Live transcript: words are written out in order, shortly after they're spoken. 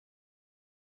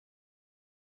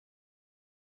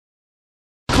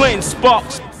Clinton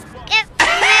Sparks.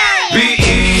 Be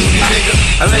easy, nigga,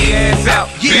 I lay your ass out.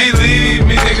 Believe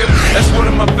me, nigga, that's what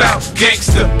I'm about.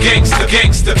 Gangsta, gangsta,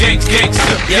 gangsta, gangsta,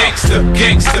 gangsta,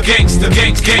 gangsta, gangsta,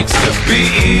 gangsta, gangsta. Be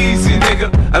easy, nigga,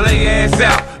 I lay your ass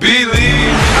out. Believe me,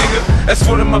 nigga, that's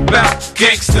what I'm about.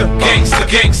 Gangsta, gangsta,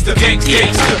 gangsta, gangsta,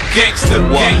 gangsta,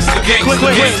 gangsta, gangsta,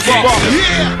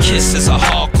 gangsta. Kiss is a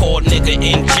hardcore nigga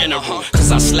in general,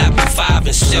 cause I slap you 5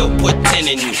 and still put 10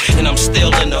 in you. And I'm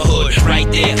still in the hood, right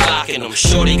there clocking them.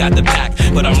 Sure they got the back,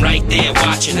 but I'm right there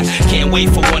watching them. Can't wait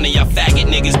for one of y'all faggot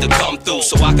niggas to come through,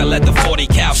 so I can let the 40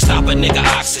 cal stop a nigga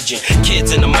oxygen.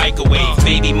 Kids in the microwave,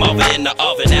 baby mother in the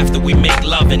oven after we make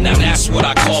loving. Now that's what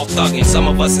I call thugging. Some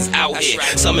of us is out here,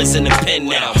 some is in the pen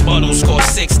now. Bundles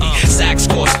cost 60, sacks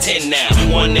cost 10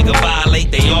 now. One nigga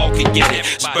violate, they all can get it.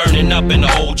 It's burning up in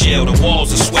the old jail, the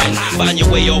walls are sweating. Find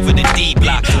your way over the D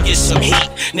block, get some heat.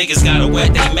 Niggas gotta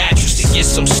wet their mattress to get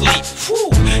some sleep. Whew.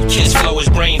 Kids flow is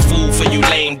brain food for you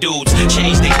lame dudes.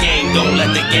 Change the game, don't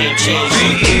let the game change you.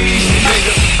 Be easy,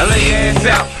 nigga, I lay your ass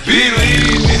out. Believe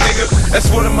me, nigga, that's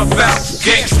what I'm about.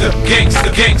 Gangsta, gangsta,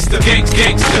 gangsta, gangsta,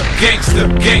 gangsta,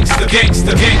 gangsta,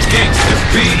 gangsta, gangsta.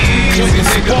 Be easy,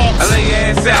 nigga, I lay your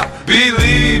ass out.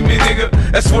 Believe me, nigga,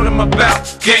 that's what I'm about.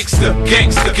 Gangsta,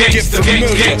 gangsta, gangsta,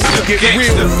 gangsta, gangsta,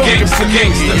 gangsta,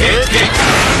 gangsta, gangsta.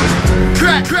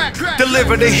 Crack,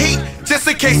 deliver the heat. Just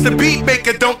in case the beat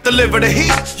maker don't deliver the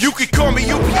heat, you can call me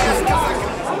UPS.